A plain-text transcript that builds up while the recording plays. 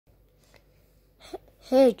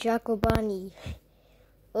Hey, Jacobani.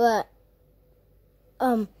 What?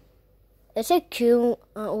 Is it cool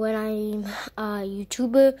when I'm a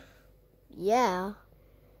YouTuber? Yeah.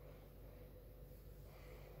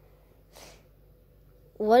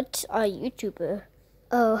 What's a YouTuber?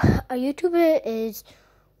 Oh, a YouTuber is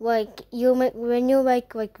like when you make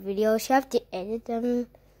videos, you have to edit them.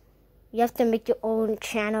 You have to make your own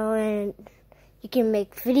channel, and you can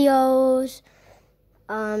make videos.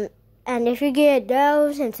 And if you get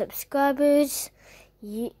 1,000 subscribers,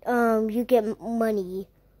 you get money.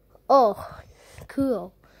 Oh,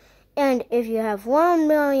 cool. And if you have 1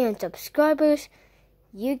 million subscribers,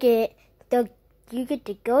 you get the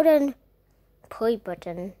golden play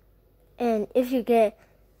button. And if you get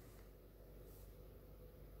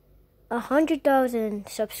 100,000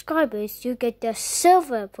 subscribers, you get the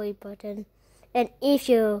silver play button. And if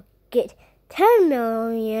you get 10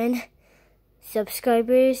 million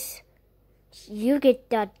subscribers, you get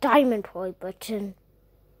the diamond play button.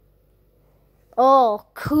 Oh,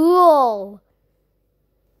 cool.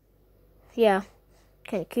 Yeah,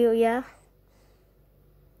 kind of cool, yeah.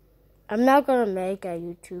 I'm not gonna make a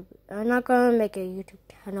YouTube channel. I'm gonna make a YouTube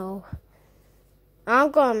channel.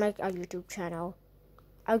 I'm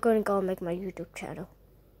gonna go make my YouTube channel.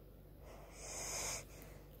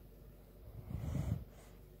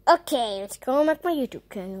 Okay, let's go make my YouTube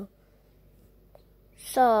channel.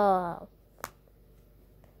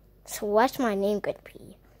 So what's my name gonna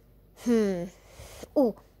be?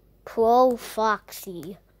 Pro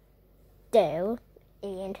Foxy. There,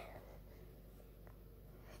 and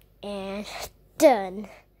done.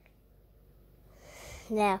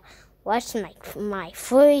 Now, watch my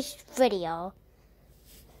first video.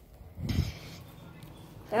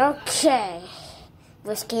 Okay,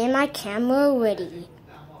 let's get my camera ready.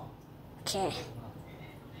 Okay,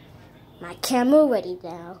 my camera ready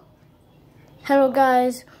now. Hello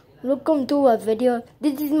guys, welcome to a video.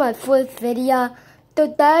 This is my first video.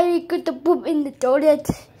 Today we got to poop in the toilet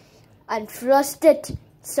and flush it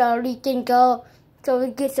so we can get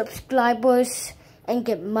subscribers and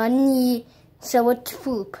get money. So it's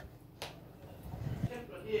poop.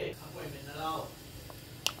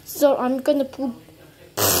 So I'm gonna poop.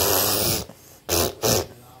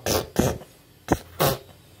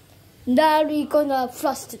 Now we're gonna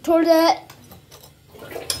flush the toilet.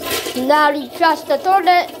 Now we flush the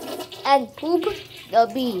toilet and poop the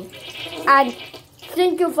bee. And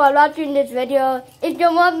thank you for watching this video. If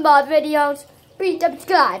you want more videos, please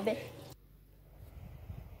subscribe.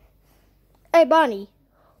 Hey Bonnie.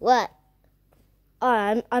 What?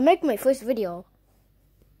 I make my first video.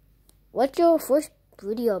 What's your first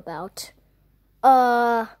video about?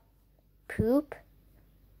 Poop?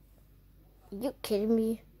 Are you kidding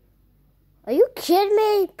me? Are you kidding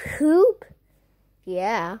me? Poop?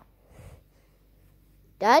 Yeah.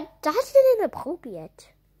 That's inappropriate.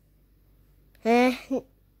 YouTube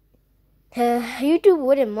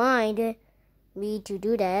wouldn't mind me to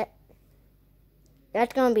do that.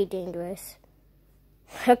 That's gonna be dangerous.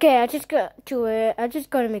 Okay, I just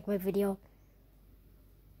gotta make my video.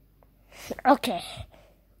 Okay,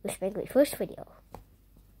 let's make my first video.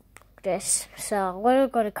 So what are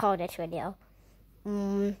we gonna call this video?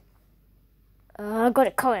 I'm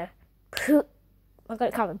gonna call it poop. I'm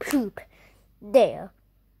gonna call it poop. There.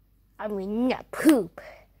 I mean not poop.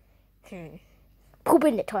 Poop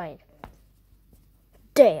in the toilet.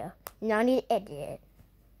 There. Now I need to edit it.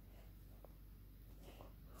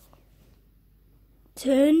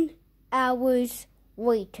 10 hours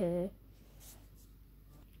later.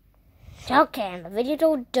 Okay, the video's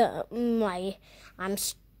all done. I'm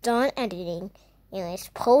done editing, and let's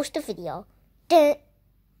post the video. There.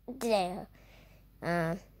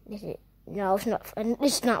 No, it's not.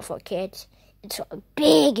 It's not for kids. It's for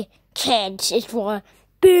big kids. It's for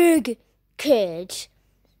big kids.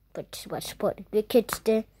 But let's put the big kids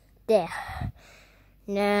there.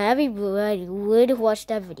 Now everybody would watch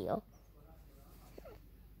that video.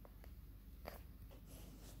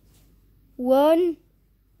 1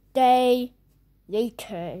 day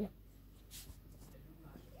later.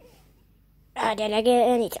 Did I get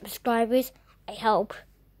any subscribers? I hope.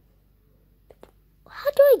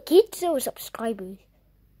 How do I get those subscribers?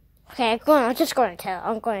 Okay, I'm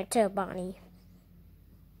gonna tell Bonnie.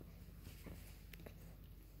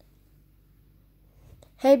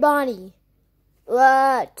 Hey Bonnie.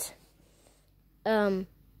 What? I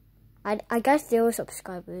got 0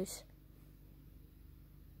 subscribers.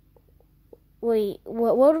 Wait,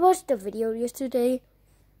 what was the video yesterday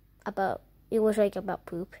about? It was like about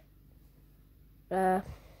poop.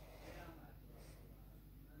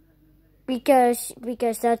 Because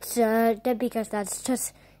that's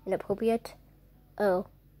just inappropriate. Oh,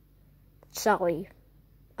 sorry.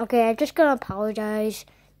 Okay, I'm just gonna apologize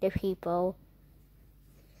to people.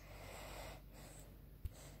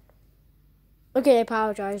 Okay,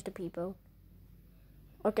 apologize to people.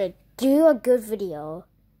 Okay, do a good video.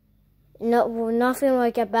 No, nothing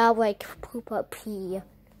like about like poop or pee.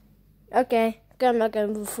 Okay, I'm not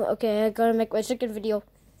gonna. Okay, I'm gonna make my second video.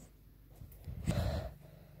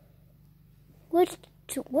 What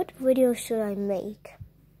video should I make?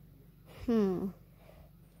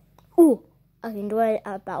 Ooh, I can do it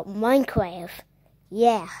about Minecraft.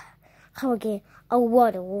 Yeah, I'll get a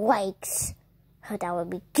lot of likes. Oh, that would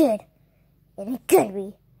be good. And I'm gonna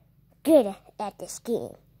be good at this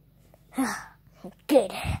game.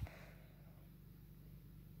 Good.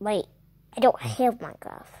 Wait, I don't have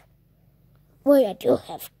Minecraft. Wait, I do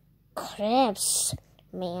have crabs.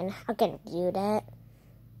 Man, I'm gonna do that.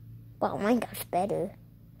 Well, Minecraft's better.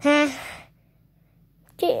 Huh?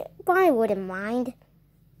 I wouldn't mind.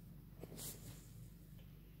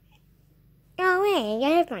 Oh, wait, I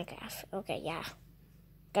have Minecraft. Okay, yeah.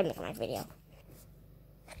 Gotta make my video.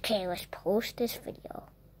 Okay, let's post this video.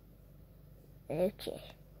 Okay,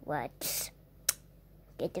 let's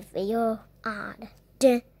get the video on.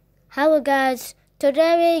 Hello, guys.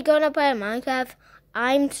 Today we're gonna play Minecraft.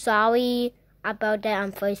 I'm sorry about that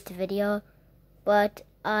on first video, but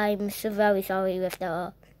I'm so very sorry with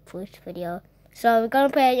the first video. So we're gonna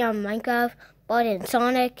play it on Minecraft, but in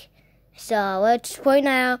Sonic. So let's play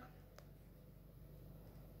now.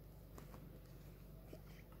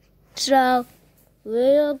 So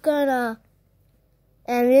we're gonna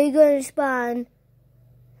spawn.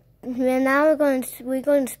 Now we're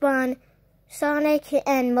gonna spawn Sonic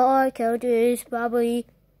and more characters probably.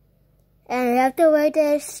 And we have to wait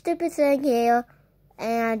this stupid thing here,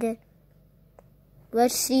 and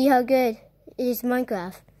let's see how good is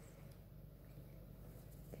Minecraft.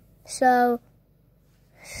 So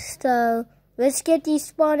let's get these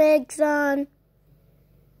spawn eggs on.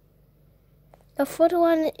 The first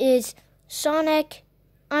one is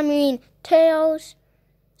Tails.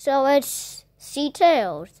 So let's see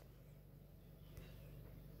Tails.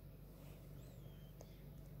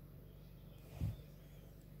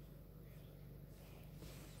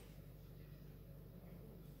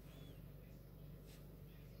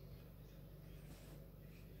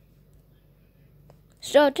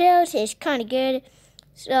 So Tails is kind of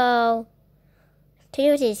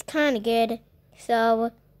good.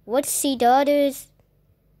 So let's see the others.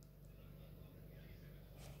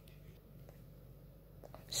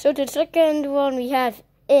 So the second one we have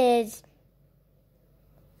is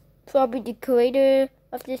probably the creator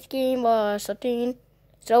of this game or something.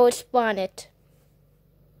 So let's spawn it.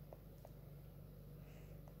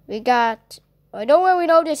 We got, I don't really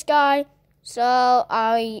know this guy. So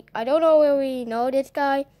I don't know where we know this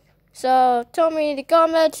guy. So tell me in the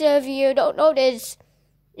comments if you don't know this.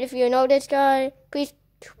 If you know this guy, please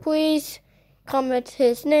comment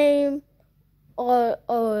his name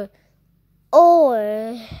or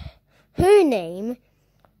her name.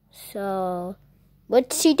 So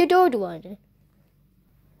let's see the third one.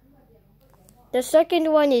 The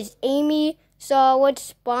second one is Amy. So let's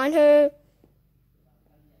spawn her.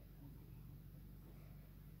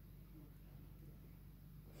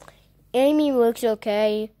 Amy looks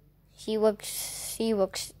okay. She looks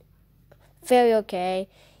very okay.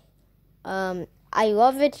 I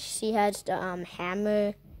love it. She has the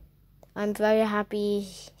hammer. I'm very happy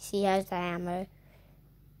she has the hammer.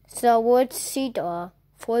 So let's see the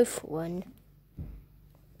fourth one.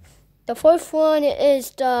 The fourth one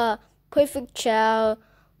is the perfect child.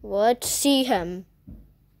 Let's see him.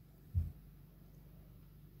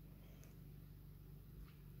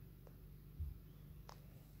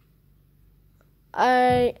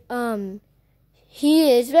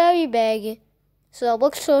 He is very big, so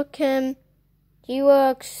looks like him. He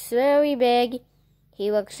looks very big.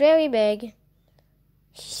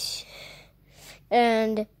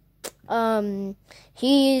 And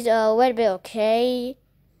he's a little bit okay.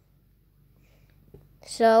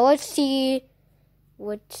 So let's see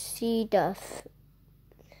the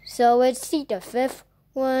fifth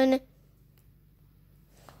one.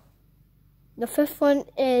 The fifth one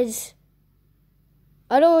is,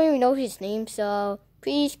 I don't even know his name, so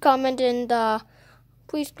please comment.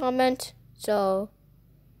 So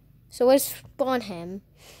let's spawn him.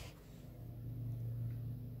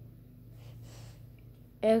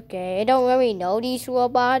 Okay, I don't really know these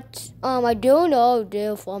robots. I do know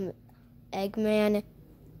they're from Eggman.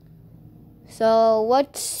 So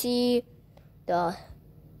let's see the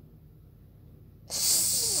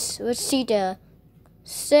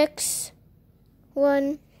sixth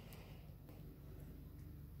one.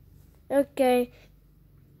 Okay,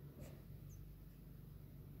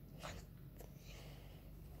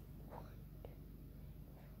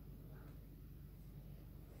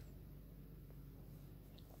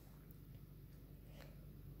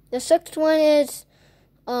 The sixth one is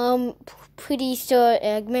pretty sure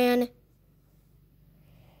Eggman.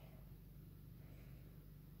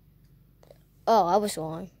 Oh, I was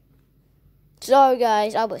wrong. Sorry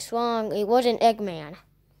guys, I was wrong. It wasn't Eggman.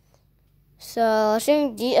 So I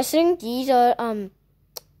think these are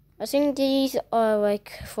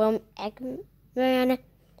like from Eggman.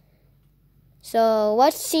 So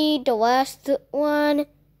let's see the last one.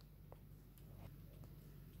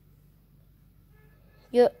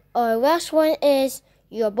 Your last one is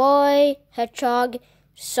your boy Hedgehog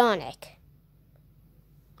Sonic.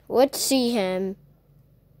 Let's see him.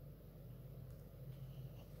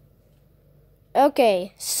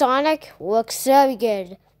 Okay, Sonic looks very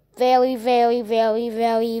good. Very, very, very,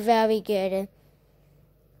 very, very good.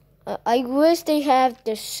 I wish they have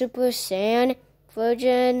the Super Saiyan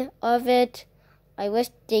version of it. I wish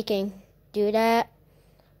they can do that.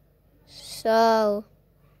 So,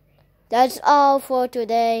 that's all for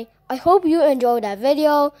today. I hope you enjoyed that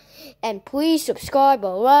video. And please subscribe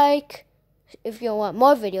or like if you want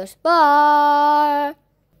more videos. Bye!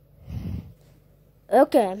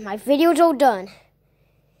 Okay, my video's all done.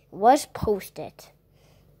 Was posted.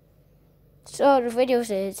 So the videos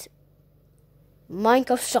is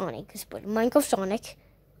Minecraft Sonic. Let's put Minecraft Sonic.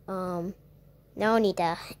 Now I need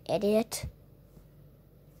to edit.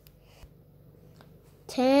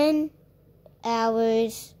 10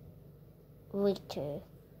 hours later.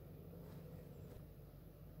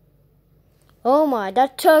 Oh my,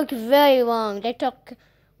 that took very long. That took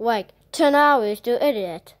like 10 hours to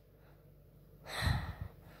edit.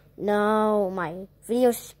 No, my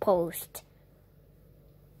video's post.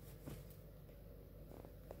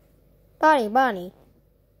 Bonnie.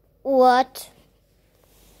 What?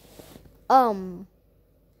 I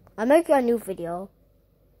make a new video.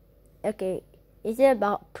 Okay, is it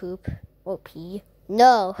about poop or pee?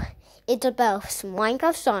 No, it's about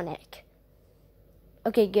Minecraft Sonic.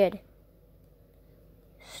 Okay, good.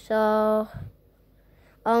 So,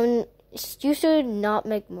 you should not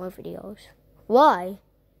make more videos. Why?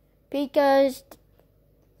 Because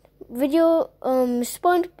YouTubers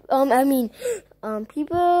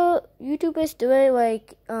do it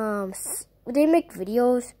like, they make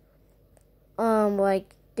videos,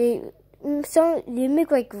 like, they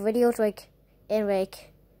make like videos like,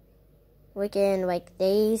 in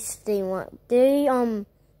days, they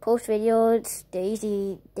post videos, days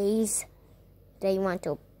they want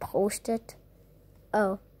to post it.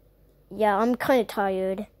 Oh, yeah, I'm kind of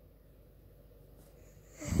tired.